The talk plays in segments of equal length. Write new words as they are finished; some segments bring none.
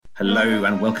Hello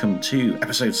and welcome to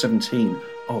episode 17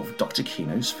 of Dr.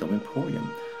 Kino's Film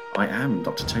Emporium. I am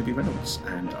Dr. Toby Reynolds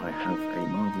and I have a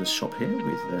marvellous shop here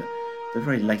with the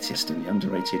very latest in the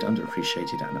underrated,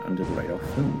 underappreciated and under-the-radar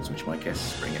films which my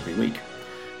guests bring every week.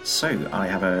 So I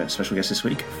have a special guest this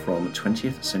week from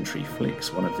 20th Century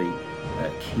Flicks, one of the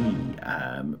key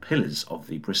pillars of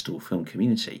the Bristol film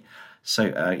community.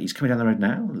 So he's coming down the road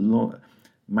now,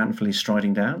 manfully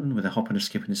striding down with a hop and a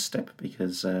skip in his step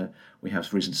because we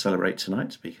have reason to celebrate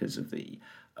tonight because of the,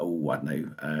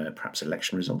 perhaps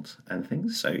election result and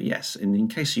things. So yes, in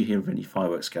case you hear of any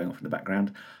fireworks going off in the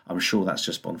background, I'm sure that's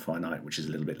just bonfire night, which is a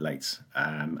little bit late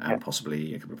and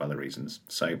possibly a couple of other reasons.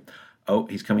 So,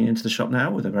 he's coming into the shop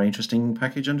now with a very interesting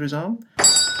package under his arm.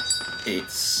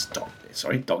 It's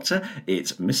Doctor.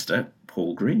 It's Mr.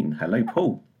 Paul Green. Hello,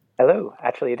 Paul. Hello.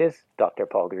 Actually, it is Dr.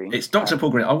 Paul Green. It's Dr. Paul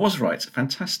Green. I was right.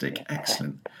 Fantastic.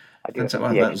 Excellent. I do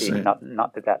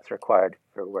not that that's required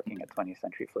for working at 20th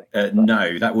Century Flicks.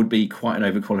 No, that would be quite an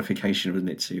overqualification,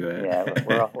 wouldn't it?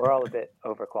 Yeah, we're all a bit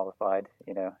overqualified.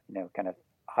 Kind of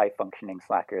high functioning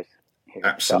slackers here.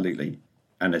 Absolutely,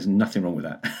 and there's nothing wrong with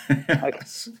that. Okay.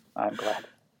 I'm glad.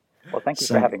 Well, thank you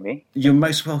for having me. You're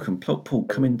most welcome, Paul.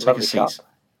 Come in, take a seat.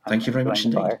 Thank you very much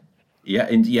indeed.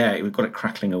 Yeah, we've got it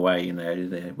crackling away in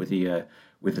there with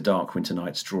the dark winter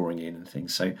nights drawing in and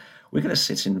things. So we're going to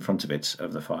sit in front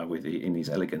of the fire in these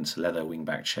elegant leather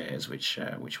wingback chairs, which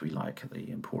we like at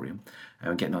the Emporium,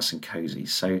 and get nice and cosy.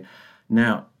 So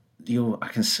now I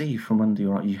can see from under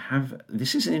your eye you have.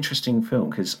 This is an interesting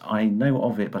film because I know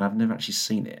of it, but I've never actually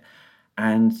seen it.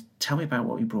 And tell me about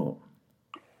what you brought.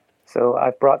 So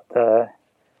I've brought the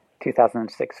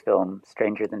 2006 film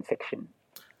Stranger Than Fiction,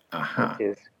 which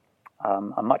is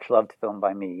a much-loved film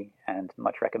by me and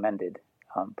much recommended,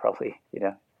 probably,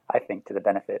 I think to the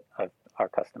benefit of our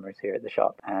customers here at the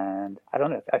shop. And I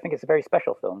don't know, I think it's a very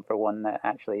special film for one that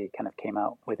actually kind of came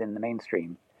out within the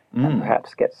mainstream and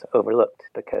perhaps gets overlooked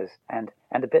and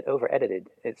a bit over-edited.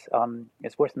 It's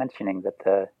worth mentioning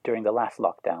that during the last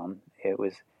lockdown, it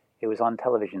was on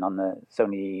television on the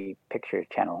Sony Pictures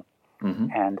channel,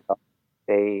 and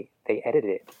they edited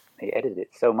it. They edited it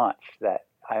so much that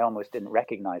I almost didn't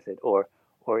recognize it or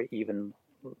even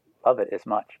love it as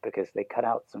much because they cut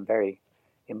out some very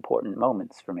important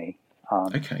moments for me.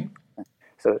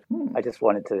 So I just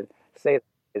wanted to say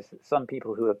is some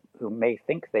people who may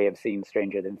think they have seen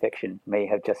Stranger Than Fiction may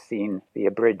have just seen the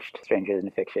abridged Stranger Than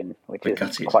Fiction, which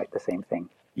is quite the same thing.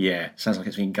 Yeah, sounds like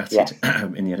it's been gutted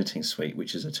in the editing suite,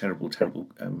 which is a terrible, terrible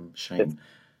shame.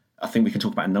 I think we can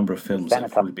talk about a number of films that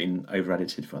have probably been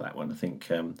over-edited for that one. I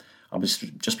think I've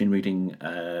just been reading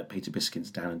Peter Biskin's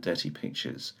Down and Dirty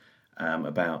Pictures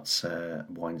about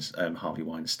Harvey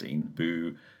Weinstein,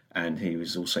 boo, and he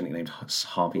was also nicknamed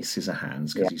Harvey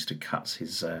Scissorhands because he used to cut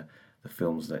his the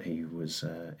films that he was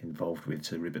involved with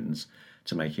to ribbons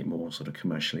to make it more sort of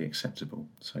commercially acceptable.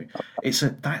 So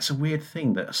that's a weird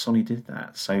thing that Sony did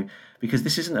that. So because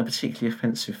this isn't a particularly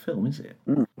offensive film, is it?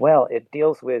 Well, it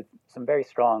deals with some very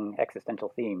strong existential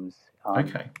themes,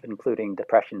 including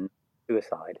depression,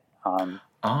 suicide, and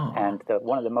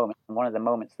one of the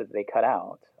moments that they cut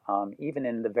out, even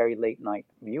in the very late night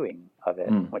viewing of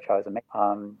it, which I was amazed,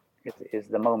 is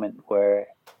the moment where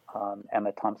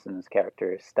Emma Thompson's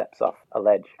character steps off a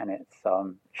ledge, and it's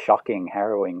shocking,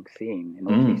 harrowing scene in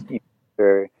which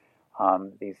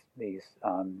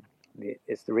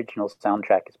its original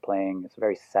soundtrack is playing. It's a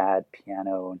very sad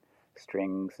piano and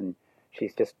strings, and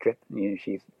she's just drifting.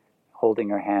 She's holding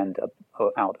her hand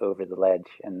out over the ledge,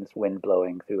 and this wind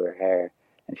blowing through her hair,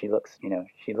 and she looks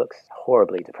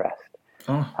horribly depressed.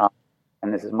 And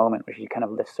there's this moment where she kind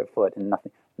of lifts her foot, and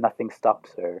nothing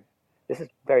stops her. This is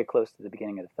very close to the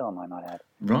beginning of the film, I might add.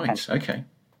 Right.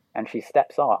 And she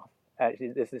steps off.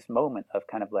 There's this moment of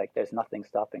kind of like there's nothing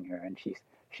stopping her, and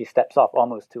she steps off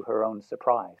almost to her own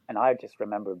surprise. And I just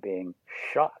remember being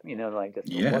shocked,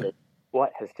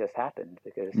 what has just happened?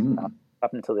 Because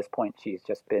up until this point, she's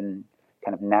just been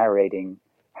kind of narrating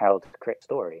Harold Crick's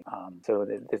story. So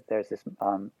there's this.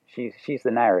 She's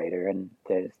the narrator, and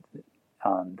there's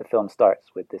the film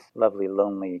starts with this lovely,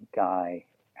 lonely guy,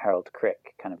 Harold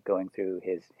Crick, kind of going through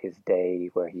his day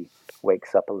where he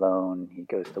wakes up alone, he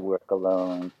goes to work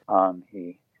alone,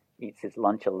 he eats his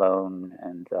lunch alone,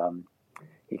 and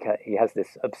he has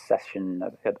this obsession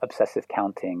of obsessive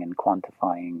counting and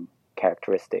quantifying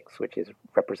characteristics, which is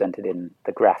represented in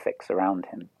the graphics around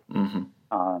him,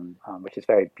 which is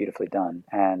very beautifully done.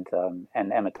 And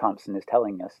Emma Thompson is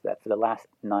telling us that for the last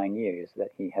 9 years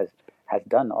that he has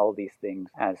done all these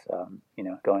things as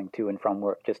going to and from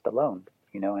work just alone.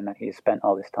 and that he's spent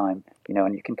all this time,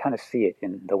 and you can kind of see it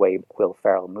in the way Will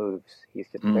Ferrell moves. He's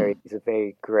just he's a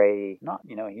very gray, not,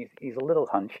 he's a little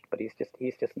hunched, but he's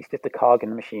just a cog in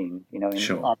the machine, and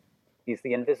Sure. he's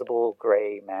the invisible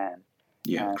gray man.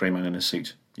 Yeah, grey man in a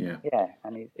suit. Yeah. Yeah,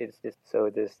 and it's just so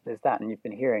there's that, and you've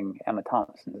been hearing Emma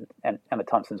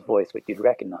Thompson's voice, which you'd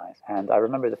recognize. And I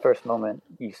remember the first moment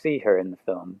you see her in the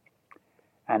film,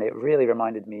 and it really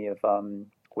reminded me of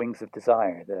Wings of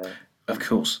Desire. Of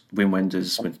course, Wim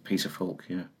Wenders with Peter Falk.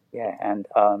 Yeah. Yeah, and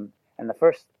the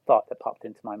first thought that popped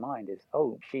into my mind is,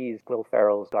 oh, she's Will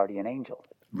Ferrell's guardian angel.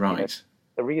 Right.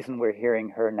 The reason we're hearing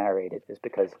her narrate it is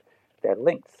because they're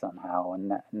linked somehow,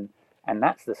 and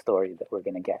that's the story that we're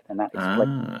going to get, and that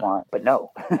explains why. But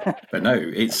no. But no,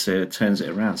 it turns it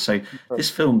around. So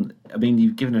this film, I mean,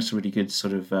 you've given us a really good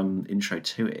sort of intro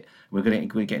to it. We're going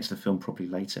to get into the film properly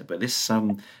later. But this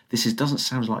doesn't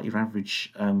sound like your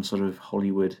average sort of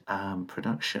Hollywood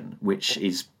production, which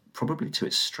is probably to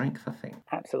its strength, I think.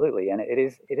 Absolutely, and it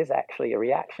is actually a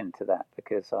reaction to that,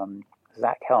 because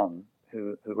Zach Helm,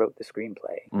 who wrote the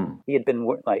screenplay, he had been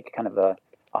like kind of a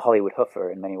Hollywood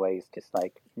hoofer in many ways, just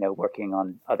like, working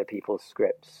on other people's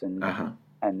scripts, and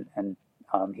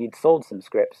he'd sold some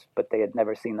scripts, but they had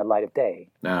never seen the light of day.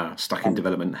 Stuck in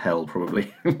development hell,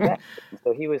 probably. Yeah.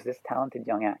 So he was this talented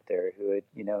young actor who had,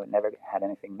 never had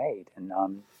anything made. And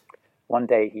one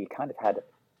day he kind of had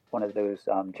one of those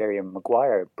Jerry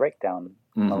Maguire breakdown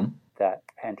moments,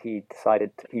 and he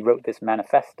wrote this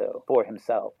manifesto for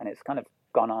himself, and it's kind of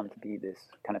gone on to be this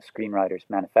kind of screenwriter's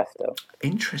manifesto.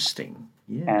 Interesting.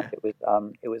 Yeah.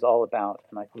 And it was all about,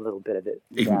 and like a little bit of it.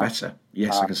 Even better.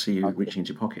 Yes, I can see you reaching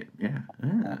into your pocket. Yeah.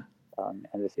 And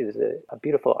it was a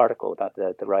beautiful article about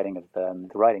the writing of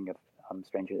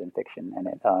Stranger Than Fiction,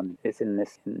 and it's in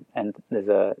this, and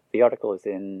the article is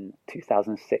in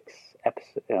 2006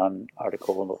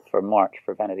 article for March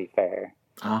for Vanity Fair.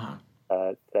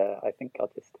 I think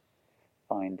I'll just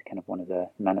find kind of one of the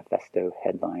manifesto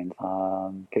headlines,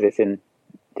 because it's in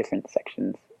different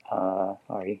sections.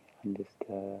 Sorry, I'm just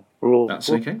rule. That's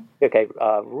okay. Okay,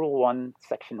 Rule 1,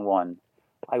 Section 1.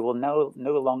 I will no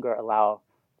longer allow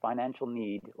financial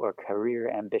need or career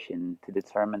ambition to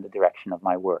determine the direction of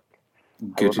my work.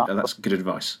 Good. That's good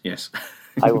advice. Yes.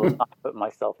 I will not put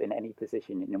myself in any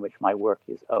position in which my work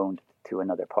is owned to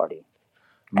another party.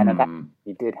 And in fact,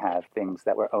 he did have things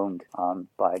that were owned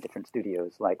by different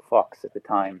studios, like Fox at the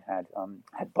time had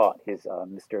bought his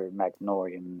Mr.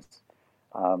 Magnorium's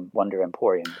Wonder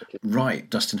Emporium. Right,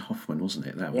 Dustin Hoffman, wasn't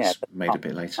it? That was made a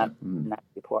bit later.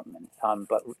 Natalie Portman,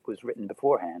 but was written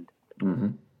beforehand.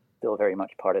 Still very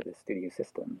much part of the studio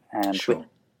system. And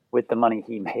with the money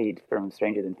he made from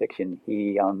Stranger Than Fiction,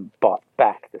 he bought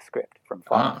back the script from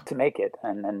Fox to make it,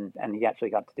 and he actually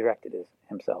got to direct it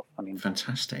himself. I mean,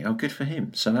 fantastic! Oh, good for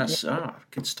him. So that's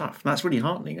good stuff. That's really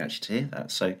heartening, actually, to hear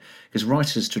that. So, because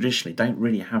writers traditionally don't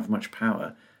really have much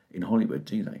power in Hollywood,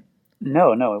 do they?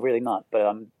 No, really not.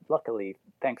 But luckily,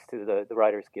 thanks to the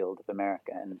Writers Guild of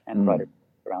America and writers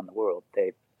around the world,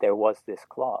 there was this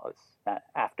clause that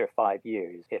after 5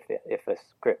 years, if a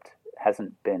script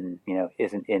hasn't been,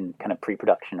 isn't in kind of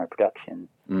pre-production or production,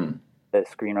 the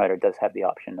screenwriter does have the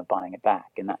option of buying it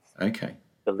back, and that's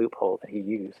the loophole that he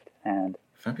used. And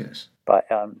fabulous. But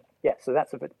so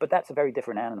that's a very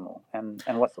different animal. And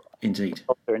what's indeed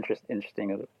also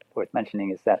interesting, worth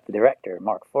mentioning, is that the director,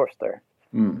 Mark Forster,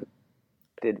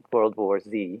 did World War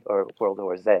Z or World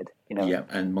War Z, Yeah,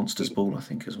 and Monsters Ball, I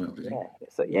think, as well, did he?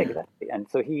 So exactly. And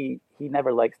so he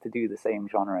never likes to do the same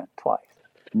genre twice.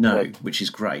 No, which is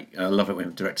great. I love it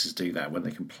when directors do that, when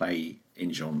they can play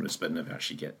in genres but never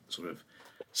actually get sort of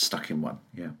stuck in one.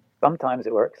 Yeah. Sometimes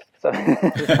it works. So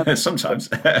sometimes.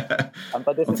 But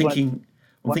I'm thinking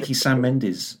Sam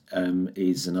Mendes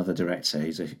is another director.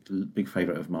 He's a big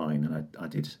favourite of mine, and I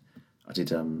did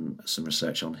some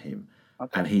research on him.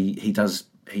 Okay. And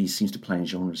he seems to play in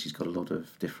genres. He's got a lot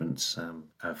of different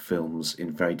films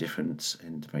in very different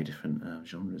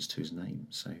genres to his name.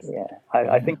 So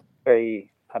I think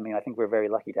we're very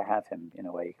lucky to have him in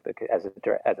a way, because as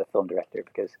a film director,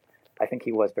 because I think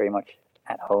he was very much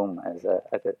at home as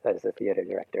a theater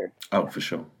director. Oh, for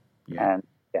sure. Yeah. And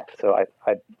so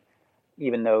I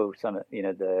even though some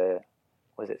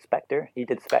was it Spectre? He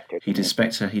did Spectre. He did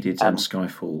Spectre. He did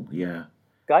Skyfall. Yeah.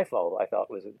 Skyfall, I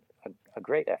thought, was a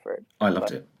great effort. I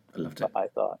loved it. But I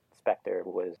thought Spectre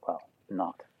was,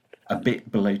 not. A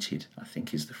bit bloated, I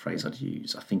think, is the phrase I'd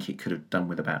use. I think it could have done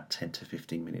with about 10 to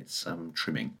 15 minutes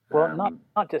trimming. Well,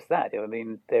 not just that. I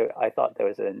mean, I thought there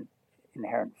was an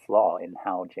inherent flaw in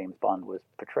how James Bond was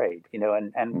portrayed,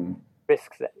 and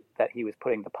risks that he was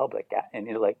putting the public at, and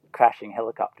like crashing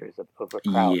helicopters over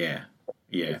crowds.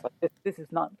 Yeah. It's like, this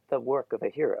is not the work of a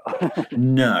hero.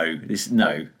 No,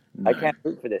 no. I can't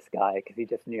root for this guy because he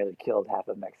just nearly killed half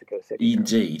of Mexico City.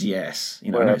 Indeed, yes.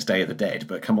 You know, I know it's Day of the Dead,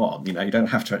 but come on, you know, you don't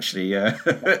have to actually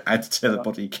add to the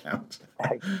body count.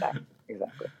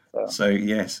 Exactly. So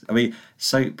yes, I mean,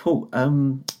 so Paul,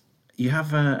 you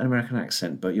have an American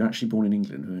accent, but you're actually born in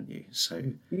England, weren't you? So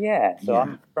yeah, so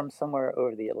I'm from somewhere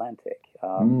over the Atlantic.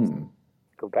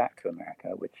 Go back to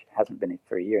America, which hasn't been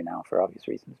for a year now for obvious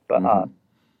reasons. But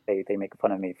they make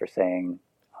fun of me for saying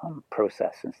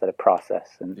process instead of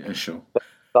process, and yeah, sure.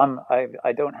 So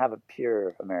I don't have a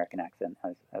pure American accent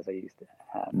as I used to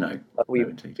have. No, but we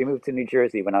indeed. we moved to New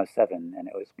Jersey when I was 7, and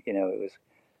it was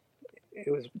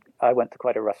I went to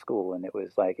quite a rough school, and it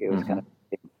was kind of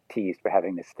teased for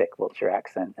having this thick Wiltshire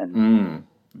accent, and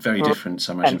very different,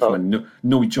 I imagine, from a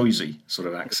New Jersey sort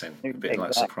of accent, a bit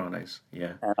like Sopranos.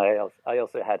 Yeah. And I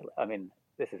also had, I mean,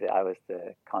 this is it. I was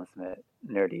the consummate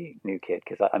nerdy new kid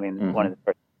because I mean, one of the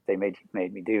first things they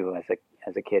made me do as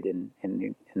a kid in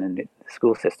the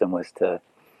school system was to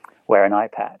wear an eye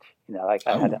patch. You know, like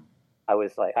I had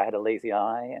a lazy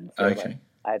eye, and so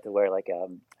I had to wear like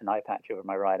an eye patch over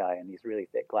my right eye and these really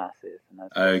thick glasses. And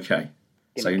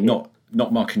so not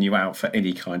marking you out for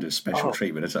any kind of special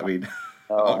treatment. Does that mean?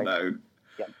 No.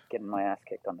 Yeah, getting my ass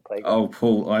kicked on the playground. Oh,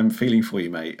 Paul, I'm feeling for you,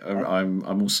 mate.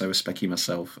 I'm also a specky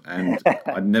myself, and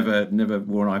I never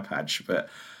wore an eye patch, but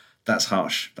that's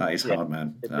harsh. That is hard,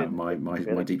 man.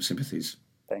 My deep sympathies.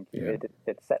 Thank you. Yeah.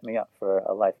 It set me up for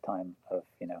a lifetime of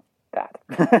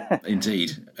that.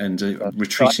 Indeed, and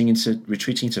retreating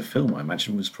into film, I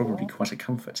imagine, was probably quite a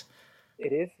comfort.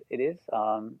 It is,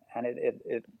 and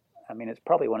it. I mean, it's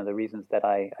probably one of the reasons that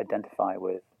I identify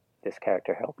with this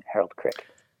character, Harold Crick.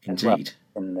 Indeed. Well,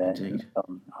 in the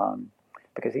film,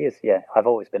 because he is. Yeah, I've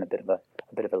always been a bit of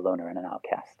a loner and an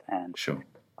outcast, and sure.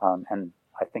 And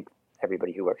I think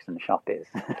everybody who works in the shop is.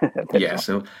 Yeah,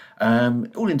 so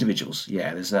all individuals.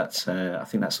 Yeah, there's that. I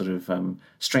think that sort of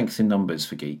strength in numbers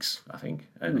for geeks. I think,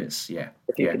 and it's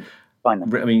If you can find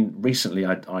them. I mean, recently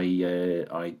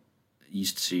I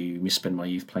used to misspend my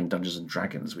youth playing Dungeons and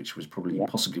Dragons, which was probably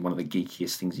possibly one of the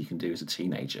geekiest things you can do as a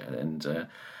teenager,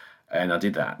 and I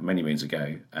did that many moons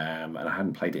ago, and I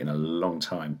hadn't played it in a long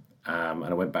time, and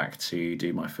I went back to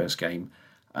do my first game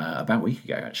about a week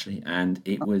ago actually, and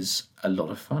it was a lot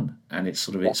of fun. And it's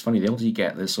sort of it's funny, the older you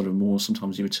get, there's sort of more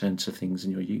sometimes you return to things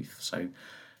in your youth. So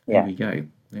there we go.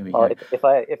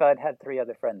 If I'd had 3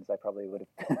 other friends, I probably would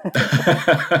have.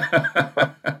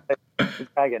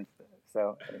 Dragons.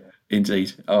 So anyway.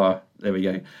 Indeed. Oh, there we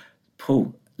go.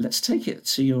 Paul, let's take it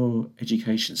to your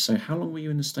education. So how long were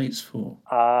you in the States for?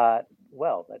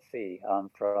 Well, let's see.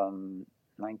 From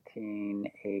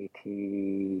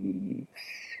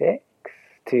 1986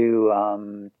 to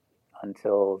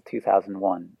until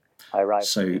 2001. I arrived.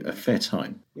 So a fair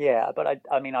time. Yeah, but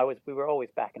we were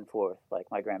always back and forth. Like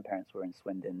my grandparents were in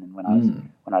Swindon, and when I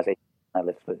was 18, I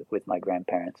lived with my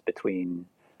grandparents between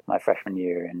my freshman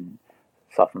year and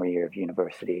sophomore year of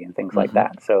university and things like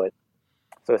that. So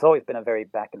it's always been a very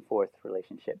back and forth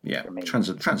relationship for me.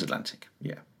 Transatlantic.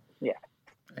 Yeah. Yeah.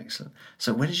 Excellent.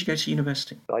 So where did you go to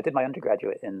university? So I did my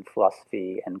undergraduate in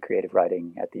philosophy and creative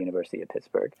writing at the University of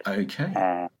Pittsburgh. Okay.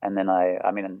 And then I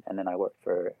worked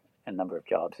for a number of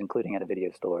jobs, including at a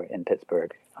video store in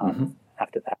Pittsburgh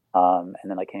after that. And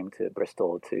then I came to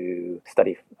Bristol to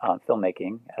study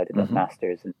filmmaking. I did a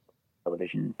master's in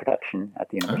television production at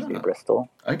the University of Bristol.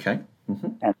 Okay.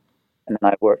 And then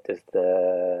I worked as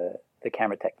the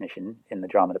camera technician in the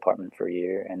drama department for a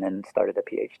year, and then started a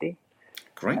PhD.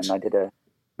 Great. And I did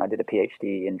a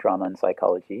PhD in drama and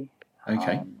psychology.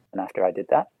 Okay. And after I did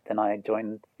that, then I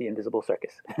joined the Invisible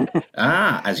Circus.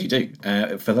 As you do.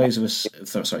 For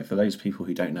those people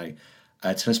who don't know,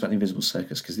 tell us about the Invisible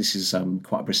Circus, because this is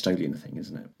quite a Bristolian thing,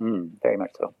 isn't it? Very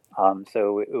much so.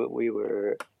 So we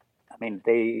were. I mean,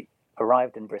 they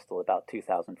arrived in Bristol about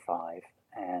 2005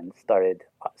 and started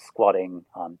squatting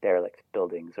derelict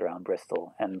buildings around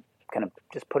Bristol and kind of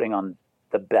just putting on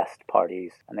the best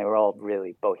parties, and they were all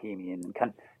really bohemian and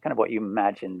kind of what you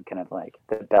imagine kind of like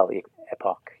the Belle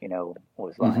Epoque,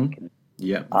 was like. And,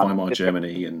 Weimar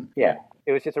Germany, and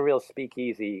it was just a real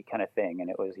speakeasy kind of thing, and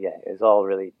it was all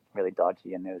really, really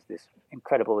dodgy, and there was this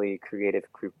incredibly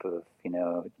creative group of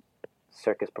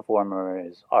circus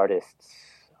performers, artists,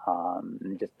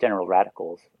 and just general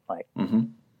radicals like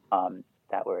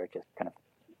that were just kind of,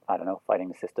 I don't know, fighting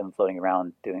the system, floating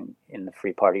around, doing in the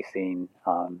free party scene.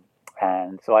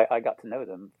 And so I got to know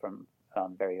them from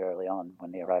very early on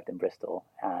when they arrived in Bristol,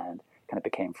 and kind of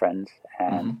became friends.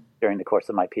 And during the course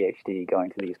of my PhD,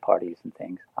 going to these parties and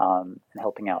things, and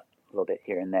helping out a little bit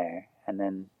here and there. And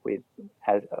then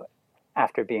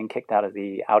after being kicked out of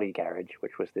the Audi garage,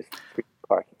 which was this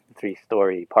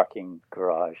three-story parking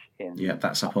garage in. Yeah,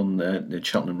 that's up on the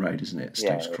Cheltenham Road, isn't it?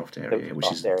 Stokescroft area,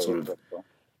 which is sort of. Bristol.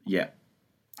 Yeah.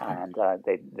 And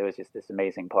there was just this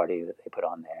amazing party that they put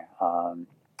on there,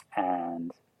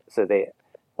 and so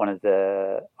one of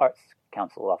the Arts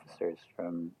Council officers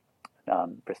from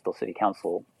Bristol City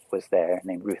Council was there,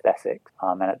 named Ruth Essex.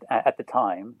 And at the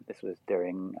time, this was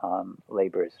during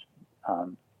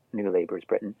New Labour's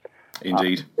Britain.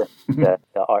 Indeed. The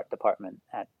art department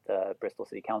at the Bristol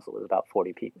City Council was about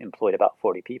 40 people, employed about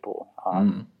 40 people.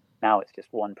 Now it's just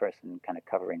one person kind of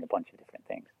covering a bunch of different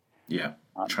things. Yeah,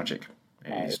 tragic.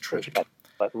 It is tragic.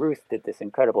 But Ruth did this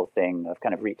incredible thing of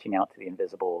kind of reaching out to the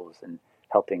Invisibles and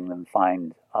helping them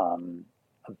find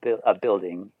a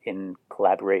building in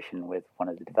collaboration with one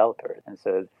of the developers. And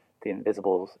so the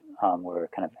Invisibles were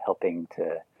kind of helping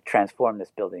to transform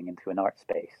this building into an art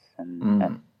space,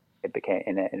 and it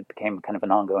became kind of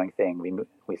an ongoing thing.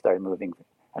 We started moving,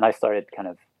 and I started kind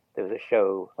of. There was a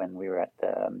show when we were at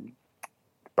the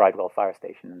Bridewell Fire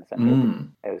Station in the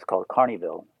centre. It was called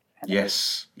Carneyville.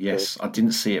 Yes. I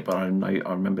didn't see it, but I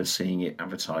remember seeing it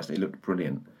advertised. It looked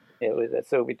brilliant. It was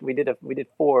so we did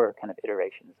 4 kind of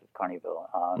iterations of Carneyville.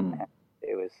 And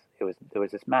there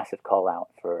was this massive call out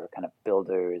for kind of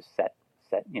builders, set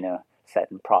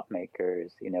and prop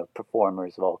makers,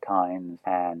 performers of all kinds,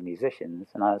 and musicians.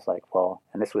 And I was like, well,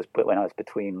 and this was when I was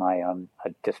between my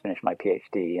I'd just finished my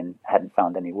PhD and hadn't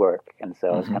found any work, and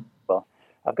so I was kind of, well,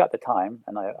 I've got the time,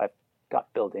 and I've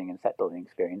got building and set building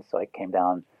experience, so I came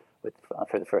down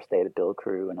for the first day of the build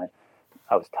crew, and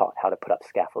I was taught how to put up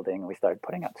scaffolding, and we started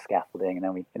putting up scaffolding, and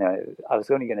then I was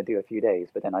only going to do a few days,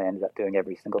 but then I ended up doing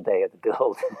every single day of the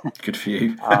build. Good for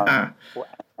you.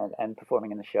 and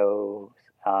performing in the show,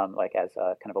 like as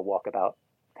a kind of a walkabout,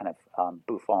 kind of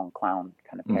bouffon clown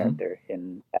kind of character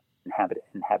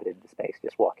inhabited the space,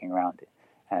 just walking around.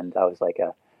 And I was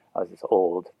this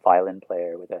old violin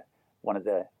player with one of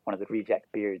the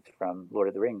reject beards from Lord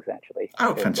of the Rings, actually.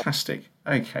 Oh, fantastic!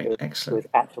 Okay, excellent. It was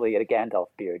actually a Gandalf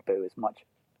beard, but it was much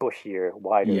bushier,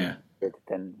 wider beard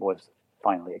than was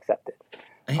finally accepted.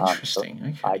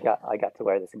 Interesting. So okay. I got to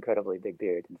wear this incredibly big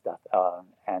beard and stuff.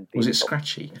 And was it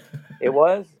scratchy? It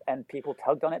was, and people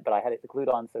tugged on it, but I had it glued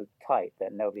on so tight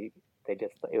that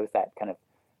it was that kind of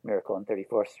Miracle on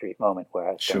 34th Street moment where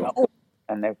I was going, oh,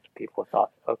 and then people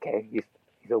thought, okay, he's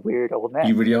a weird old man.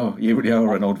 You really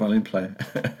are an old violin player,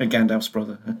 Gandalf's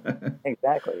brother.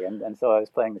 Exactly, and so I was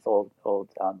playing this old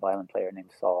violin player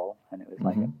named Saul, and it was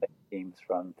like themes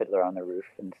from Fiddler on the Roof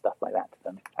and stuff like that to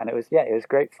them. And it was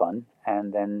great fun.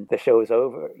 And then the show was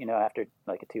over, after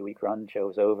like a 2-week run, the show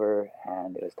was over,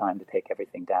 and it was time to take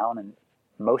everything down. And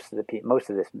most of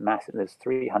this massive, there's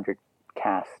 300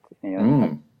 cast,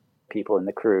 people in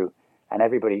the crew, and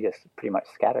everybody just pretty much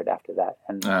scattered after that.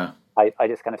 And I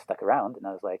just kind of stuck around, and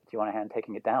I was like, do you want a hand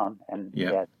taking it down? And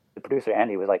the producer,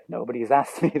 Andy, was like, nobody's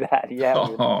asked me that.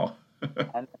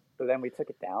 And so then we took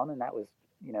it down, and that was,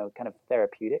 kind of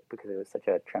therapeutic because it was such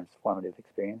a transformative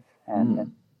experience. And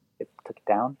then it took it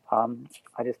down.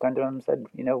 I just turned to him and said,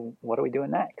 what are we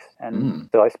doing next? And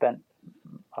so I spent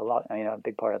a lot, a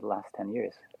big part of the last 10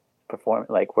 years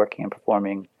working and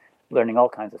performing, learning all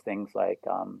kinds of things like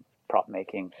prop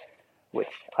making,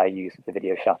 which I use at the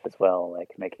video shop as well,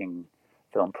 like making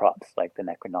film props like the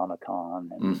Necronomicon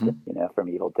and from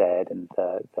Evil Dead, and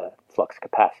the flux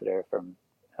capacitor from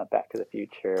Back to the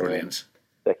Future. Brilliant.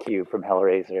 The cube from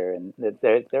Hellraiser, and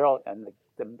they're all, and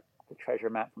the treasure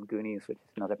map from Goonies, which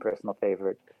is another personal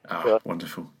favorite. Oh, so,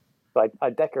 wonderful. So I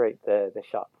decorate the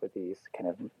shop with these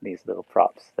little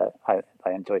props that I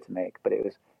enjoy to make, but it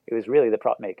was really the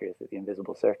prop makers at the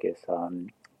Invisible Circus,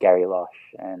 Gary Losh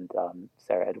and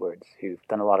Sarah Edwards, who've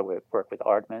done a lot of work with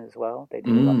Aardman as well. They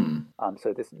do a lot.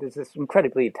 So there's this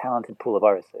incredibly talented pool of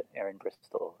artists that are in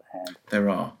Bristol. And there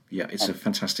are, it's a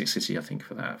fantastic city, I think,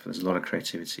 for that. There's a lot of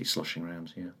creativity sloshing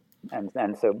around,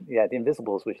 And so the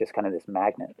Invisibles was just kind of this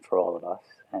magnet for all of us,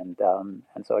 and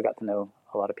so I got to know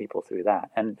a lot of people through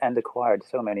that, and acquired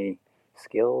so many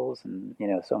skills and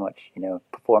so much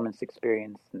performance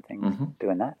experience and things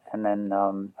doing that. And then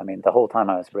the whole time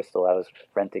I was in Bristol, I was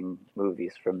renting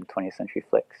movies from 20th Century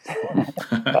Flicks.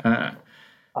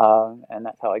 And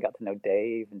that's how I got to know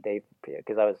Dave,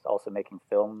 because I was also making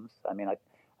films.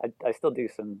 I still do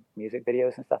some music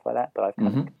videos and stuff like that, but I've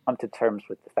come to terms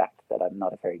with the fact that I'm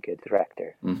not a very good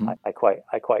director. I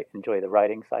quite enjoy the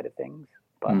writing side of things,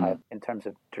 but in terms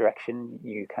of direction,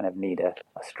 you kind of need a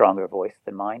stronger voice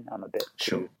than mine. I'm a bit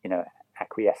too,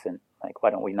 acquiescent. Like, why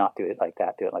don't we not do it like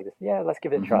that? Do it like this? Yeah, let's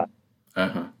give it a try.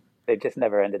 They just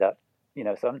never ended up,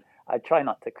 so I try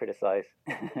not to criticize.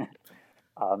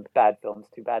 bad films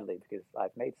too badly because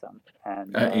I've made some,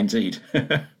 and Indeed.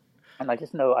 and I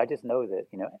just know that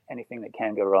anything that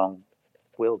can go wrong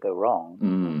will go wrong.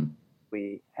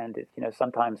 Mm. And it,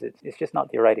 sometimes it's just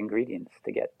not the right ingredients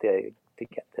to get the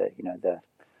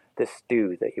the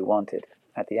stew that you wanted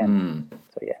at the end.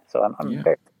 So yeah, so I'm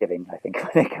very forgiving, I think,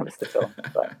 when it comes to film.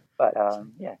 But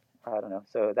yeah, I don't know.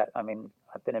 So that, I mean,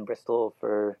 I've been in Bristol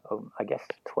for I guess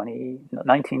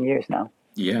 19 years now.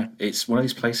 Yeah, it's one of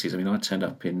these places. I mean, I turned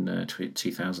up in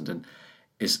 2000, and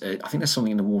I think there's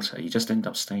something in the water. You just end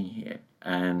up staying here,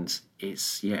 and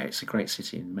it's a great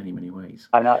city in many, many ways.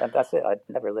 I'm not. That's it. I've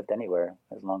never lived anywhere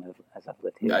as long as I've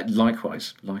lived here.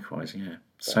 Likewise, yeah.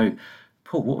 So,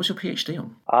 Paul, what was your PhD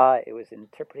on? It was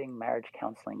interpreting marriage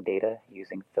counseling data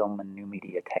using film and new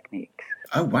media techniques.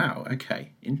 Oh, wow.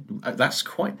 Okay. That's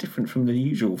quite different from the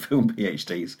usual film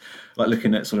PhDs, like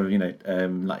looking at sort of,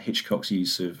 like Hitchcock's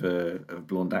use of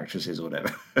blonde actresses or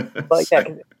whatever. Well, yeah,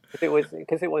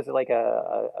 because it was like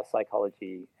a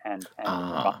psychology and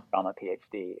drama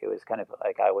PhD. It was kind of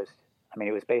like it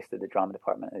was based at the drama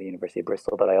department at the University of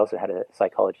Bristol, but I also had a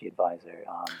psychology advisor,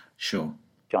 Sure.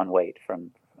 John Waite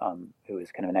who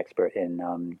was kind of an expert in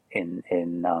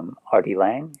R.D.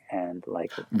 Laing and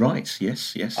like. Right.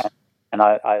 Yes. And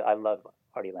I love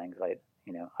R.D. Laing's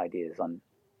ideas on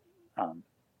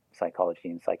psychology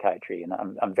and psychiatry, and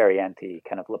I'm very anti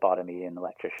kind of lobotomy and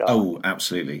electroshock. Oh,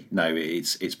 absolutely. No,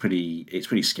 it's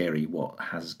pretty scary what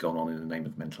has gone on in the name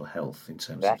of mental health in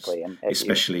terms of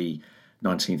especially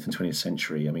 19th and 20th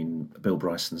century. I mean, Bill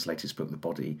Bryson's latest book, The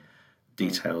Body,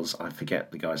 details. I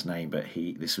forget the guy's name, but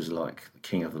this was like the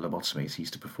king of the lobotomies. He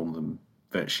used to perform them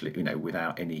virtually,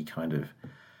 without any kind of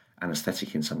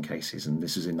anesthetic in some cases, and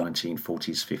this was in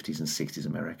 1940s, 50s, and 60s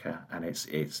America, and it's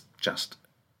just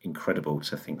incredible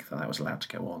to think that was allowed to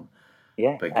go on.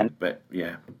 Yeah, but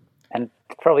yeah, and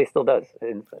probably still does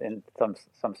in some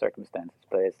circumstances.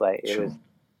 But it's like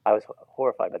I was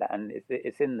horrified by that, and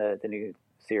it's in the new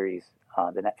series,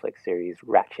 the Netflix series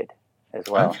Ratched as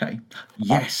well. Okay,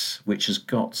 yes, which has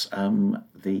got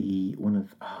the one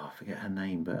of I forget her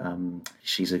name, but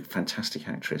she's a fantastic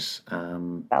actress.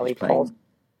 Sally Paulson.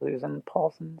 Susan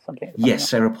Paulson, something. Yes,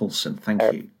 Sarah Paulson. Thank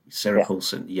you, Sarah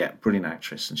Paulson. Yeah, brilliant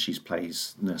actress, and she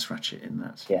plays Nurse Ratched in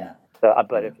that. Yeah. So,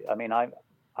 but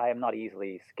I am not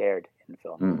easily scared in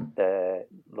film. The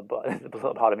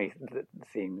lobotomy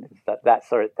scene, that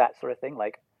sort of thing.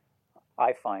 Like,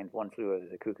 I find One Flew Over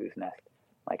the Cuckoo's Nest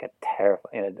like a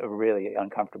terrifying, a really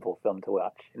uncomfortable film to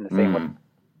watch. In the same way,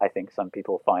 I think some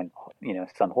people find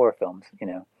some horror films.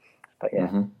 But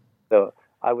yeah, so.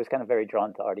 I was kind of very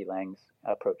drawn to R.D. Laing's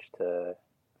approach to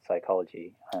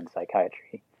psychology and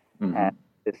psychiatry, and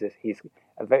he's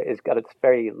got a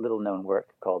very little known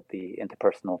work called the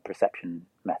interpersonal perception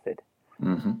method,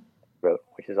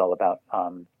 which is all about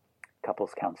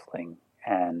couples counseling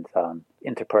and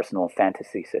interpersonal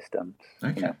fantasy systems.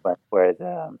 Okay. Where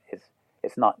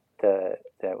it's not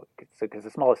because the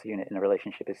smallest unit in a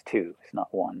relationship is two, it's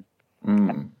not one,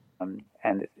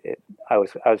 and I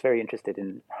was very interested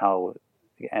in how.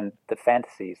 And the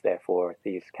fantasies, therefore,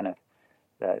 these kind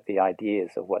of the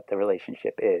ideas of what the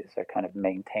relationship is are kind of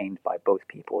maintained by both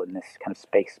people in this kind of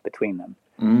space between them.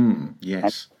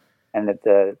 Yes. And that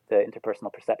the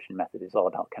interpersonal perception method is all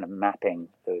about kind of mapping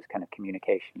those kind of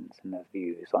communications and those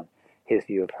views on his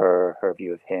view of her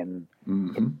view of him,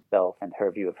 himself, and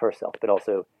her view of herself, but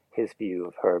also his view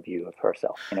of her view of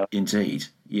herself. Indeed.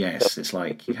 Yes. So, it's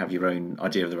like you have your own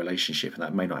idea of the relationship, and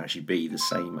that may not actually be the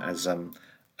same as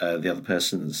the other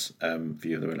person's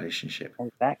view of the relationship.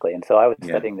 Exactly. And so I was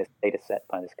studying this data set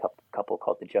by this couple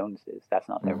called the Joneses. That's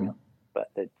not their real, but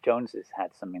the Joneses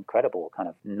had some incredible kind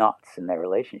of knots in their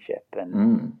relationship,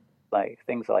 and like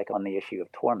things like on the issue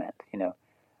of torment.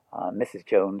 Mrs.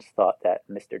 Jones thought that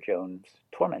Mr. Jones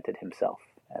tormented himself,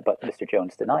 but Mr.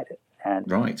 Jones denied it. And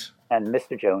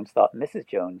Mr. Jones thought Mrs.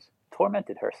 Jones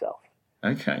tormented herself.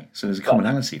 Okay, so there's a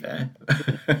commonality there,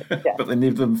 but then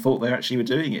neither of them thought they actually were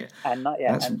doing it. And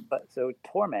so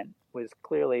torment was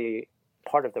clearly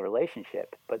part of the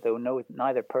relationship, but though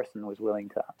neither person was willing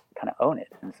to kind of own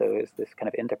it, and so it was this kind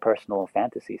of interpersonal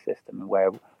fantasy system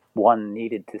where one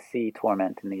needed to see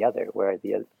torment in the other, where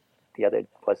the other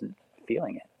wasn't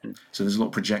feeling it. And so there's a lot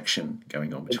of projection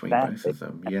going on between both of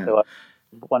them. Yeah. So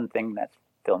one thing that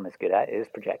film is good at is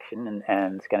projection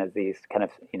and kind of these kind of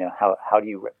how do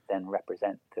you then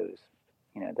represent those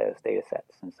those data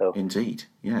sets, and so indeed,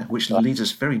 yeah, which leads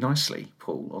us very nicely,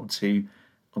 Paul, onto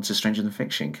Stranger Than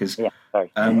Fiction, because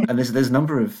and there's a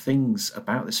number of things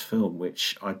about this film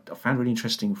which I found really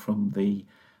interesting from the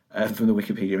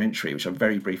Wikipedia entry, which I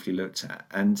very briefly looked at,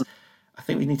 and I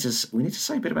think we need to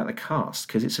say a bit about the cast,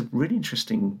 because it's a really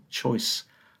interesting choice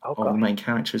of the main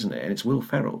character, isn't it? And it's Will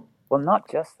Ferrell. Well, not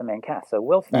just the main cast. So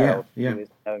Will Ferrell, who's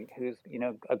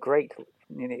a great,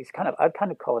 he's I'd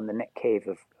kind of call him the Nick Cage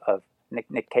of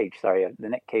Nick Cage, the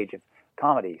Nick Cage of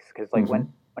comedies, because like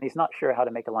when he's not sure how to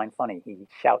make a line funny, he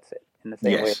shouts it in the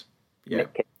same way.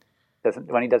 Nick Cage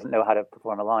doesn't, when he doesn't know how to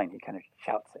perform a line, he kind of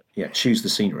shouts it. Yeah, choose the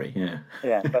scenery. Yeah.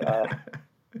 Yeah, but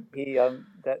he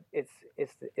that it's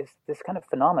this kind of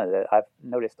phenomena that I've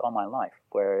noticed all my life,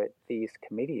 where these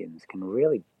comedians can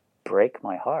really break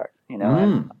my heart,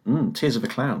 Tears of a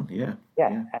Clown, yeah.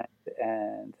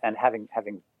 And having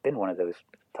been one of those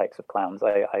types of clowns,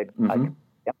 I can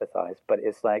empathize. But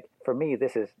it's like, for me,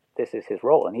 this is his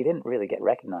role, and he didn't really get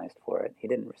recognized for it. He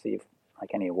didn't receive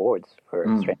like any awards for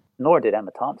Strange, nor did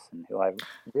Emma Thompson, who I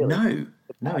really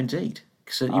no, indeed.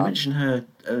 So you mentioned her,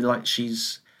 like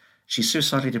she's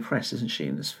suicidally depressed, isn't she,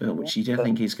 in this film? Which you don't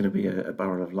think is going to be a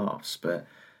barrel of laughs, but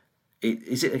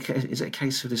is it a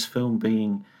case of this film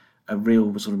being a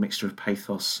real sort of mixture of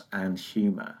pathos and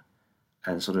humour,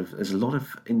 and sort of there's a lot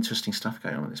of interesting stuff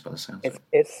going on in this by the sounds of it.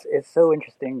 It's so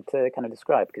interesting to kind of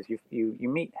describe, because you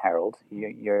meet Harold,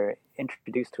 you're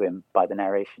introduced to him by the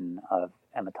narration of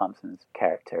Emma Thompson's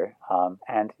character,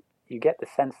 and you get the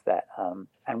sense that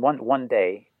and one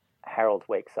day Harold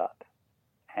wakes up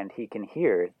and he can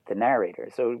hear the narrator.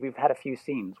 So we've had a few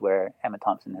scenes where Emma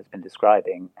Thompson has been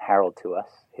describing Harold to us,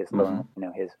 his lone,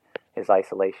 his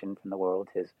isolation from the world,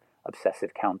 his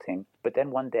obsessive counting. But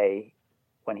then one day,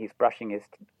 when he's brushing his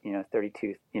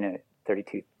 32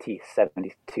 teeth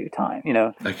 72 times,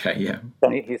 okay, yeah,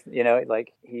 then he's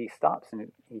like he stops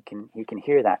and he can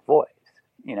hear that voice,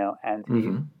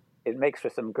 and it makes for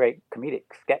some great comedic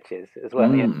sketches as well.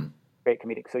 Great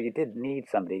comedic. So you did need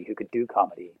somebody who could do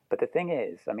comedy. But the thing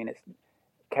is, I mean, it's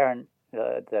Karen,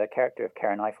 the character of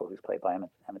Karen Eiffel, who's played by Emma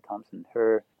Thompson.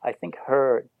 I think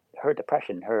her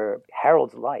depression,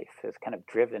 Harold's life has kind of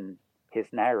driven his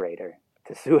narrator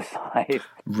to suicide.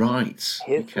 Right.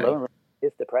 Loneliness,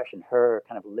 his depression, her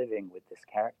kind of living with this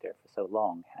character for so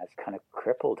long has kind of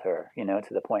crippled her,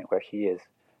 to the point where she is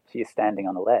standing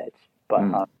on the ledge.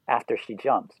 But after she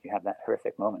jumps, you have that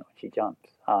horrific moment when she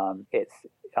jumps. It's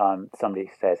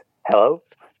somebody says hello,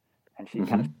 and she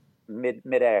kind of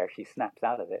midair she snaps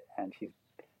out of it, and she's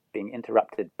being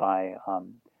interrupted by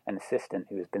an assistant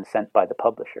who has been sent by the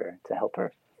publisher to help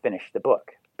her finish the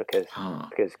book,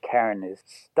 because Karen is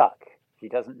stuck. She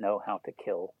doesn't know how to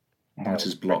kill Harold.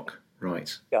 Writer's block, right?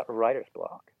 She's got writer's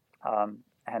block,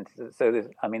 and so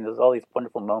there's all these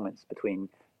wonderful moments between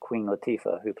Queen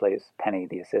Latifah, who plays Penny,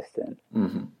 the assistant,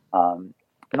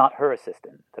 not her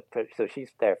assistant. So she's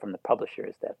there from the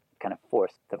publishers that kind of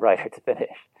forced the writer to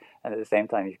finish. And at the same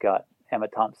time, you've got Emma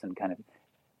Thompson kind of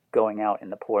going out in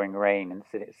the pouring rain and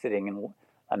sitting and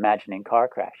imagining car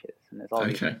crashes. And there's all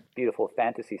these beautiful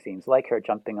fantasy scenes, like her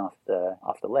jumping off the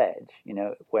ledge,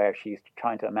 where she's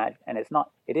trying to imagine. And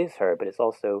it is her, but it's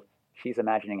also she's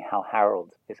imagining how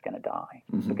Harold is going to die.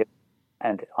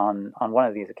 And on one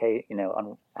of these occasions,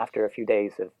 after a few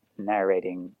days of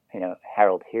narrating,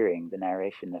 Harold hearing the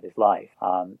narration of his life,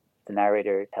 the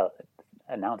narrator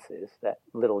announces that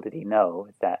little did he know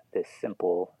that this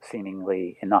simple,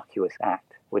 seemingly innocuous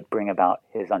act would bring about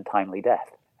his untimely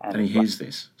death. And he hears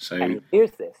this. So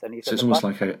it's almost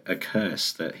like a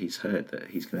curse that he's heard that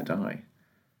he's going to die.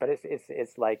 But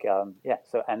it's like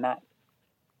So and that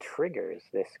triggers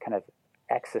this kind of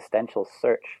existential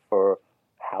search for,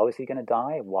 how is he going to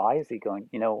die? Why is he going?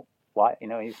 Why?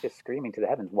 He's just screaming to the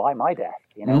heavens, "Why my death?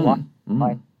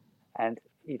 Why?" And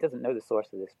he doesn't know the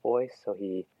source of this voice, so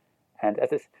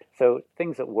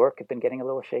things at work have been getting a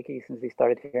little shaky since he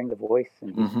started hearing the voice,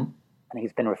 and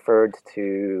he's been referred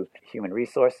to human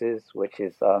resources, which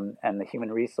is and the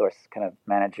human resource kind of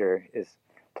manager is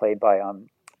played by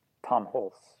Tom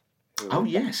Hulce. Oh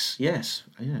yes, yeah,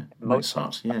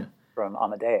 Mozart, from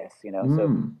Amadeus,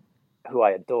 so. Who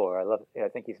I adore. I love. I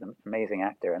think he's an amazing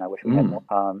actor, and I wish we had more.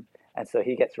 And so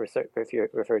he gets referred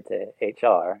to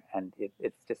HR, and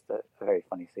it's just a very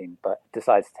funny scene. But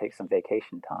decides to take some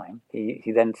vacation time.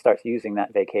 He then starts using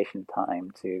that vacation time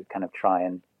to kind of try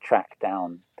and track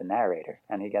down the narrator.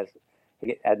 And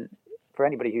and for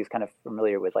anybody who's kind of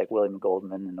familiar with like William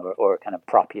Goldman or kind of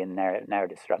Propian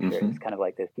narrative structure, it's kind of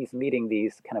like this. He's meeting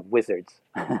these kind of wizards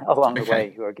along the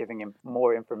way who are giving him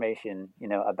more information,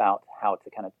 about how to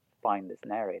kind of find this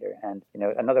narrator. And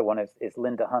another one is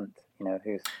Linda Hunt,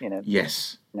 who's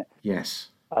yes,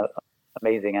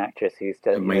 amazing actress who's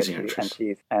amazing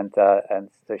actress, and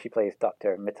so she plays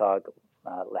Dr. Mittag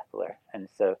Leffler, and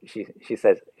so she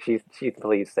says she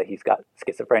believes that he's got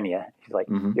schizophrenia. She's like,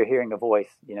 you're hearing a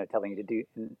voice, telling me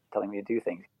to do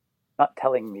things. not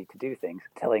telling me to do things,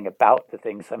 telling about the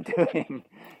things I'm doing.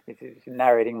 It's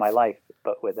narrating my life,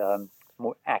 but with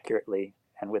more accurately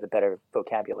and with a better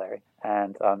vocabulary.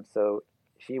 And so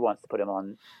she wants to put him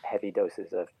on heavy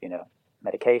doses of,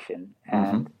 medication.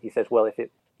 And he says, well,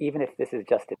 even if this is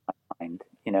just in my mind,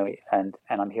 and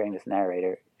I'm hearing this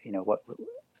narrator,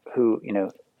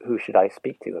 who should I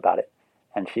speak to about it?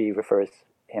 And she refers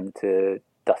him to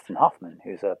Dustin Hoffman,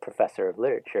 who's a professor of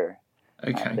literature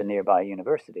at the nearby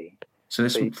university. So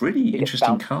there's some really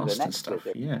interesting cast and stuff.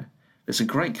 Visit. Yeah, there's a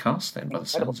great cast then, by the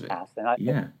sounds of it. Cast. And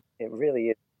it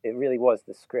really was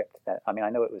the script that. I mean, I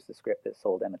know it was the script that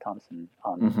sold Emma Thompson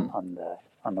on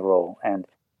the role, and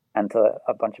to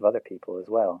a bunch of other people as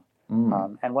well.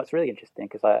 And what's really interesting,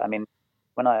 because I mean,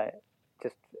 when I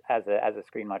just as a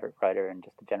screenwriter and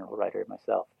just a general writer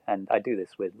myself, and I do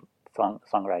this with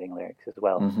songwriting lyrics as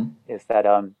well, is that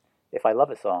if I love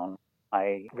a song,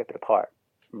 I rip it apart.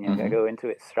 I go into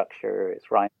its structure, its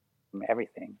rhyme,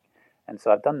 everything. And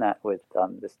so I've done that with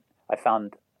this. I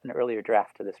found an earlier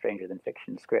draft of the Stranger Than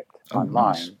Fiction script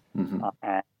online,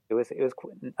 and it was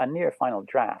a near final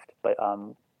draft, but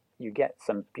you get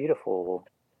some beautiful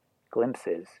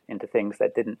glimpses into things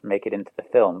that didn't make it into the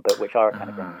film, but which are kind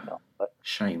of in the film. But,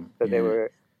 shame. So they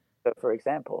were. So for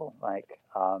example, like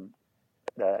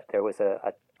there was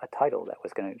a title that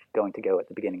was going to go at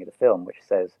the beginning of the film, which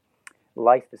says,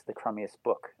 "Life is the crummiest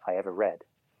book I ever read,"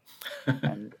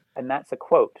 and that's a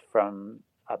quote from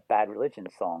a Bad Religion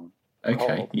song.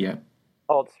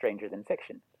 Called "Stranger Than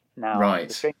Fiction." Now,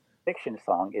 the Stranger Than Fiction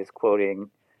song is quoting,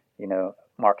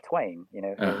 Mark Twain,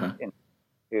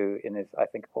 who in his, I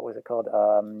think, what was it called?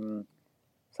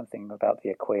 Something about the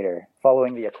equator,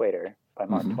 "Following the Equator" by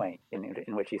Mark Twain,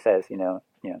 in which he says,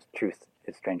 truth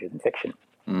is stranger than fiction.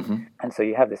 And so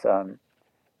you have this,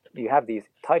 you have these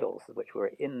titles which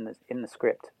were in the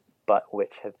script, but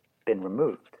which have been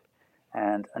removed.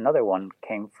 And another one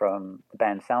came from the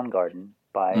band Soundgarden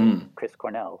by Chris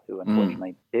Cornell, who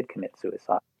unfortunately did commit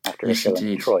suicide after a show in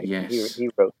Detroit. Yes. He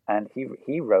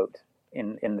wrote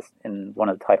in one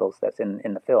of the titles that's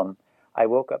in the film, I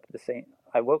woke up the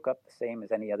same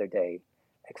as any other day,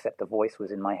 except the voice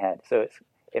was in my head. So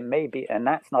it may be, and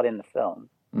that's not in the film,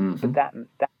 but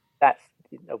that's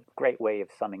a great way of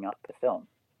summing up the film.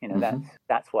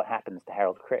 That's what happens to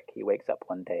Harold Crick. He wakes up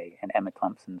one day and Emma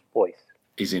Thompson's voice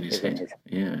is in his head.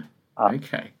 Yeah.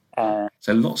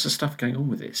 So lots of stuff going on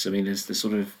with this. I mean, there's the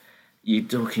sort of, you're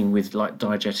talking with like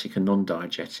diegetic and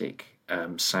non-diegetic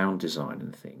sound design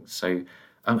and things. So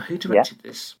who directed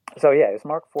this? So it was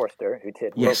Mark Forster who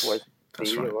did World War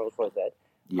Z, World War Z.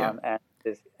 Yeah.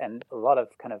 And a lot of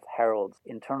kind of Harold's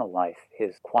internal life,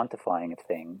 his quantifying of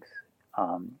things,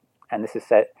 and this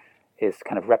is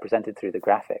kind of represented through the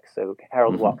graphics. So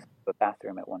Harold walks into a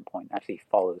bathroom at one point, actually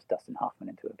follows Dustin Hoffman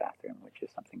into a bathroom, which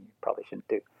is something you probably shouldn't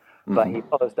do. But he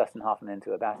follows Dustin Hoffman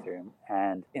into a bathroom,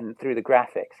 and through the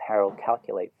graphics, Harold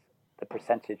calculates the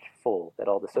percentage full that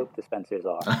all the soap dispensers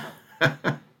are.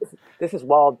 This is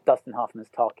while Dustin Hoffman's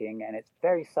talking, and it's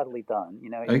very subtly done.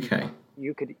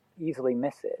 You could easily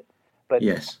miss it. But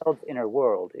Harold's inner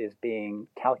world is being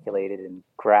calculated and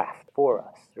graphed for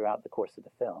us throughout the course of the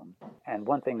film. And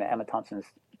one thing that Emma Thompson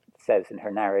says in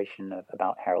her narration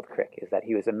about Harold Crick is that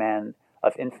he was a man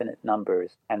of infinite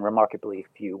numbers and remarkably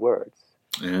few words.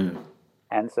 Yeah.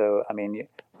 And so, I mean,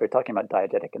 we're talking about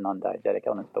diegetic and non-diegetic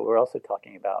elements, but we're also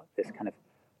talking about this kind of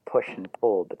push and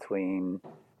pull between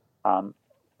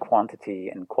quantity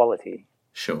and quality.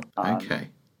 Sure.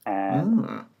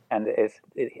 And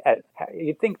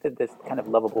you'd think that this kind of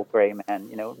lovable gray man,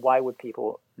 why would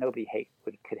nobody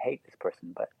could hate this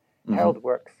person, but Harold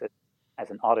works as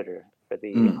an auditor for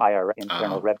the IRS,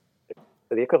 Internal Revenue,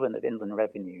 so the equivalent of Inland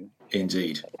Revenue.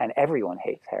 Indeed. And everyone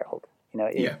hates Harold.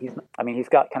 He's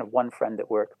got kind of one friend at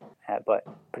work, but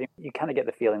you kind of get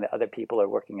the feeling that other people are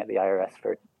working at the IRS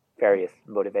for various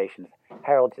motivations.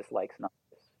 Harold just likes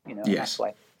numbers, Yes. That's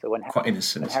why. So when quite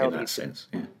innocent in that sense.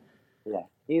 Yeah,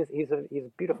 he's a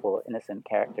beautiful, innocent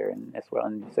character in this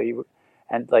world,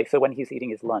 and so when he's eating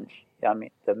his lunch,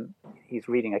 he's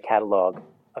reading a catalog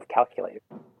of calculators.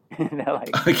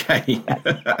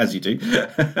 As you do.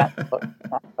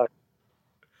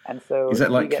 And so is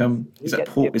that like is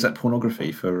that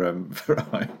pornography for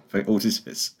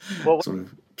auditors? Well, sort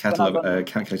of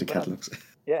calculator catalogs.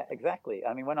 Yeah, exactly.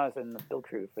 I mean, when I was in the film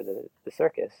crew for the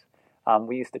circus,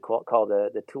 we used to call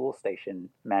the tool station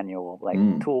manual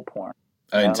tool porn.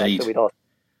 Oh, indeed. So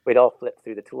we'd all flip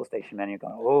through the tool station manual,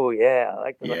 going, "Oh yeah, I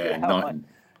like to look at how much."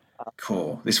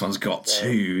 Cool. This one's got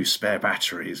 2 spare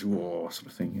batteries, sort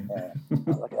of thing. Yeah,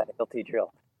 look at that LT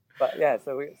drill. But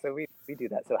so we do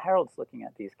that. So Harold's looking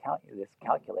at this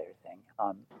calculator thing,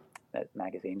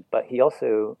 magazine. But he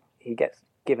gets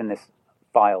given this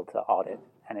file to audit,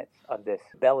 and it's of this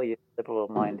rebellious,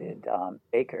 liberal-minded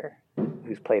baker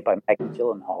who's played by Maggie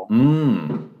Gyllenhaal,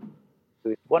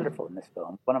 who's wonderful in this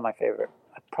film. One of my favorite,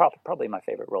 probably my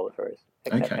favorite role of hers,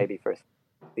 except maybe for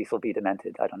Cecil B.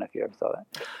 Demented. I don't know if you ever saw that.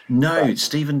 No, but,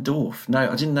 Stephen Dorff. No,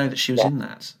 I didn't know that she was in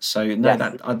that. So no,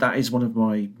 that is one of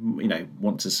my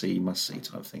want to see, must see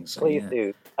type things. So, please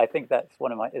do. I think that's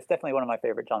it's definitely one of my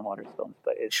favorite John Waters films.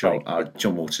 But it's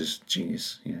John Waters,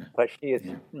 genius. Yeah. But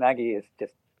Maggie is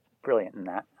just brilliant in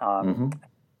that.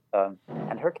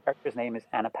 And her character's name is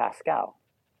Anna Pascal.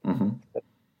 And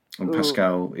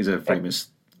Pascal is a famous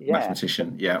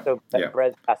mathematician. Yeah. So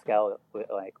Blaise Pascal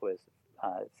was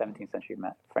 17th century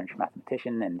French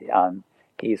mathematician, and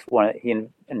he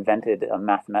invented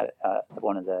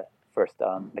one of the first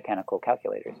mechanical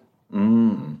calculators.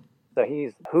 So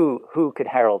he's who could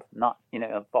Harold not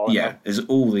fall in love? There's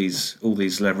all these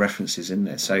references in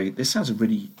there. So this sounds a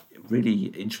really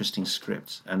interesting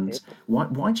script. And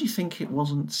why do you think it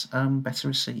wasn't better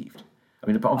received? I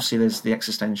mean, but obviously there's the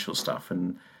existential stuff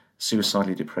and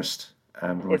suicidally depressed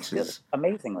writers. It's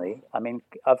amazingly, I mean,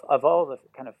 of all the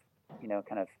kind of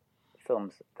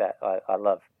films that I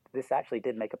love, this actually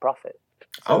did make a profit.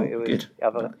 So it was good.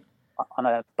 On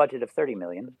a budget of 30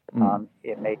 million,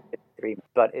 it made 53,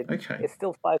 but it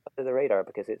still flies under the radar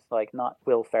because it's like not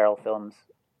Will Ferrell films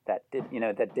that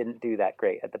didn't do that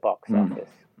great at the box office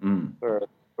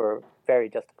for very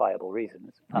justifiable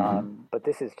reasons. But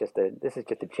this is just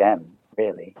a gem,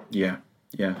 really. Yeah.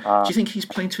 Do you think he's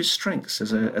playing to his strengths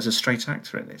as a straight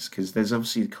actor in this? Because there's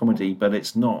obviously comedy, but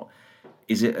it's not.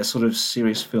 Is it a sort of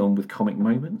serious film with comic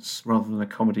moments rather than a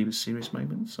comedy with serious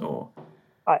moments, or?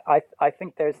 I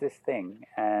think there's this thing,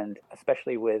 and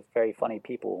especially with very funny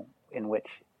people, in which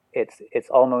it's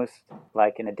almost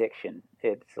like an addiction.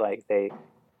 It's like they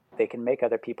can make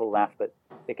other people laugh, but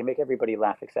they can make everybody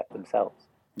laugh except themselves.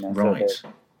 Right.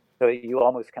 So you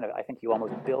almost you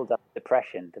almost build up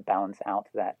depression to balance out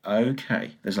that.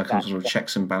 Okay, there's like a sort of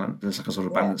checks and balance. There's like a sort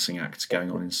of balancing act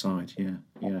going on inside. Yeah.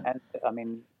 And I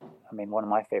mean, one of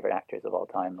my favorite actors of all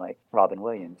time, like Robin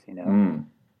Williams,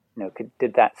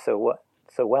 did that so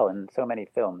well in so many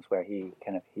films where he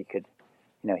can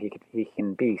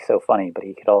be so funny, but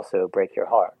he could also break your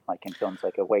heart, like in films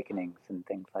like Awakenings and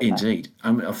things like that. Indeed,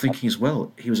 I'm thinking as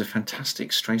well. He was a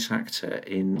fantastic straight actor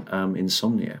in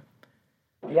Insomnia.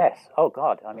 Yes. Oh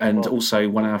God. Also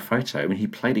 1 Hour Photo. I mean, he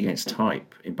played against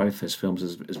type in both those films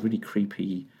as really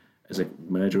creepy as a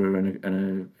murderer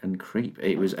and creep.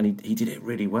 It was, and he did it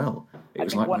really well. It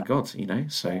was like, my God,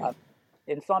 So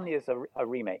Insomnia is a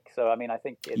remake. So I mean, I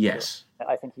think yes.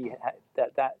 I think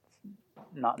that's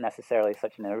not necessarily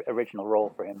such an original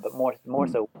role for him, but more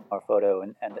so our photo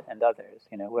and others.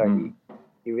 Where you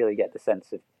really get the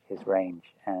sense of his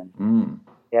range and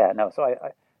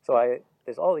So I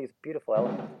there's all these beautiful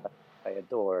elements that I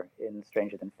adore in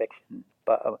Stranger Than Fiction,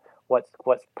 but what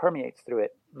permeates through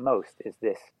it most is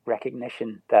this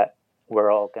recognition that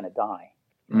we're all going to die.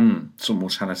 Some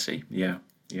mortality, yeah.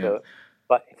 So,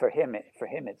 but for him,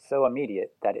 it's so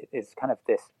immediate that it is kind of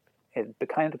this. It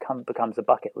becomes a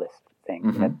bucket list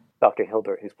thing. Dr.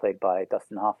 Hilbert, who's played by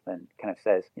Dustin Hoffman, kind of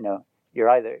says, you're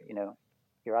either in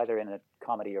a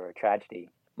comedy or a tragedy.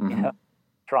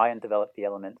 Try and develop the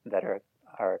elements that are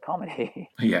a comedy.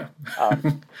 Yeah. I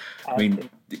mean,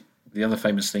 the other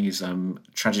famous thing is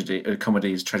tragedy.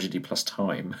 Comedy is tragedy plus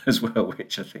time as well,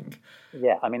 which I think.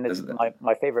 Yeah, I mean,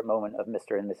 my favorite moment of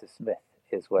Mr. and Mrs. Smith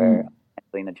is where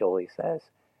Angelina Jolie says,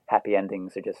 "Happy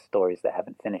endings are just stories that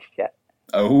haven't finished yet."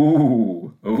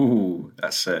 Oh,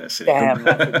 that's silly. Damn,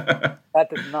 that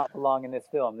does not belong in this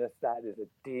film. That is a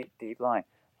deep, deep line.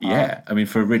 Yeah, I mean,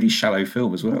 for a really shallow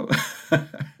film as well.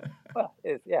 Well,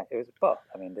 it was both.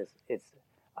 I mean, it's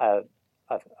a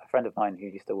friend of mine who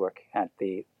used to work at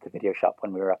the video shop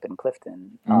when we were up in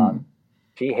Clifton.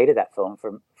 She hated that film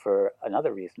for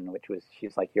another reason, which was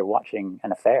she's like, "You're watching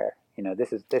an affair."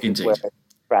 This is where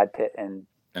Brad Pitt and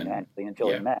Angelina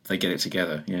Jolie met. They get it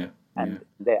together, yeah. And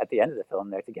at the end of the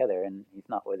film, they're together, and he's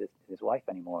not with his wife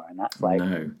anymore, and that's like,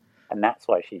 and that's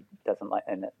why she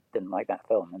didn't like that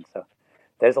film, and so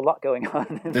there's a lot going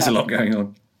on. There's a lot going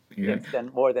on. Yeah.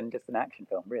 It's more than just an action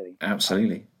film, really.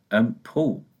 Absolutely.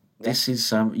 Paul, this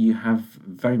is you have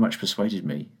very much persuaded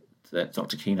me that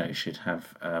Dr. Kino should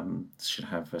have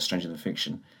Stranger Than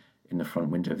Fiction in the front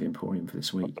window of the Emporium for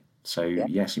this week. So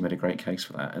yes, you made a great case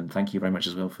for that, and thank you very much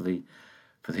as well for the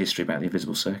history about the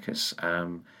Invisible Circus.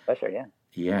 Pleasure, yeah.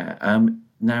 Yeah.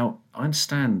 Now I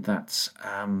understand that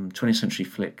 20th Century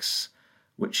Flicks,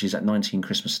 which is at 19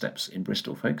 Christmas Steps in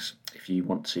Bristol, folks, if you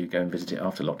want to go and visit it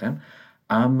after lockdown,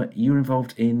 You're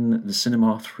involved in the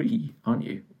Cinema 3, aren't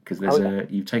you? Because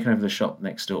you've taken over the shop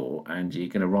next door, and you're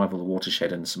going to rival the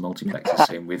Watershed and some multiplexes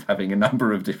soon with having a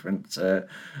number of different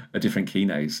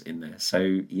kinos in there.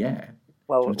 So yeah,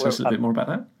 Well, do you want to tell us a little bit more about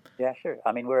that? Yeah, sure.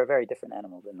 I mean, we're a very different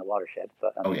animal than the Watershed,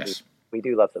 but I Oh mean, yes, we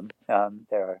do love them.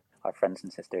 They're our friends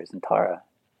and sisters, and Tara,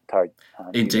 Judah.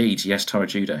 indeed, yes, Tara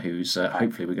Judah, who's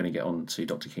hopefully we're going to get on to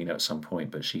Dr. Kino at some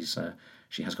point, but she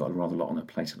has got a rather lot on her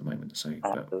plate at the moment. So,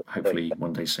 but hopefully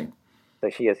one day soon. So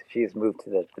she has moved to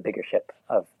the bigger ship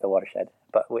of the Watershed.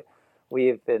 But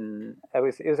we've been it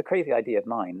was a crazy idea of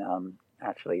mine,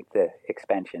 actually, the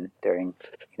expansion during,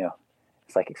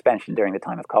 it's like expansion during the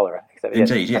time of cholera. Except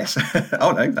Indeed, yes.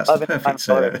 Oh no, that's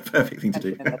the perfect thing to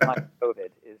do. In the time of COVID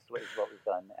is what we've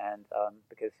done, and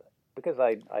because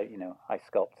I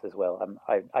sculpt as well.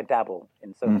 I dabble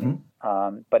in so many,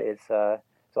 but it's so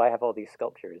I have all these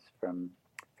sculptures from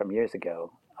years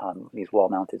ago, these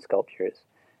wall-mounted sculptures.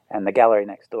 And the gallery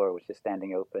next door was just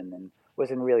standing open and was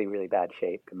in really, really bad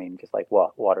shape. I mean, just like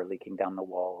water leaking down the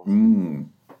walls.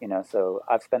 So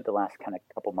I've spent the last kind of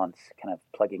couple months kind of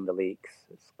plugging the leaks,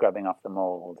 scrubbing off the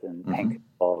mold and painting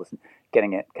the walls and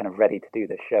getting it kind of ready to do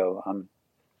the show.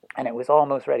 And it was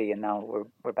almost ready, and now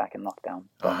we're back in lockdown.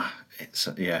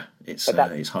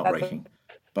 It's heartbreaking.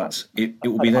 But it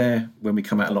will be there when we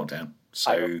come out of lockdown.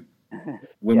 So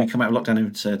when we come out of lockdown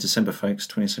in December, folks,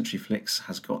 20th Century Flicks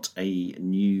has got a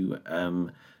new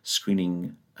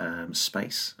screening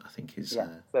space, I think is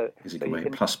a good way,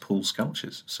 plus Paul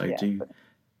sculptures. So do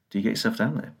you get yourself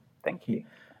down there? Thank you.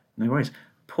 No worries.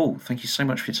 Paul, thank you so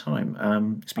much for your time.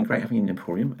 It's been great having you in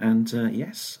Emporium. And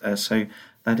so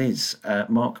that is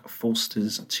Mark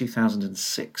Forster's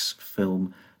 2006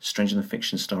 film Stranger Than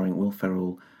Fiction, starring Will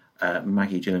Ferrell,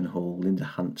 Maggie Gyllenhaal, Linda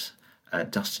Hunt,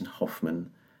 Dustin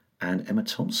Hoffman, and Emma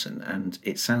Thompson. And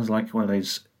it sounds like one of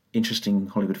those interesting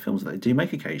Hollywood films that they do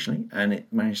make occasionally, and it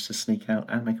managed to sneak out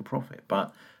and make a profit,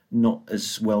 but not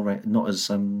as rated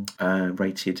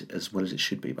as well as it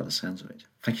should be by the sounds of it.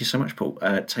 Thank you so much, Paul.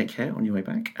 Take care on your way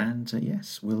back, and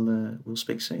yes, we'll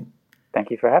speak soon.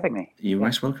 Thank you for having me. You're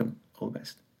most welcome. All the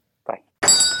best. Bye.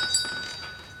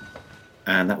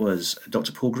 And that was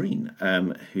Dr. Paul Green,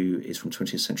 who is from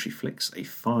 20th Century Flicks, a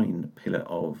fine pillar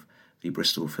of the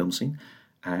Bristol film scene.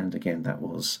 And again, that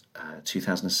was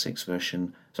 2006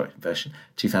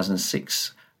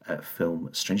 film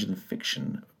Stranger Than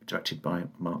Fiction, directed by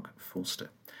Mark Forster.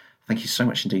 Thank you so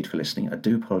much indeed for listening. I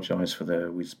do apologise for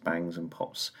the whiz bangs and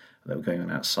pops that were going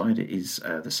on outside. It is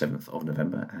the 7th of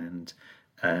November, and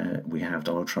we have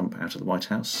Donald Trump out of the White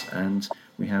House, and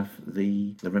we have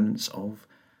the remnants of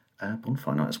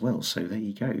Bonfire Night as well. So there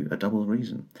you go, a double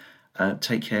reason.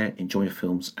 Take care, enjoy your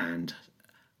films, and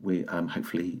we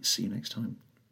hopefully see you next time.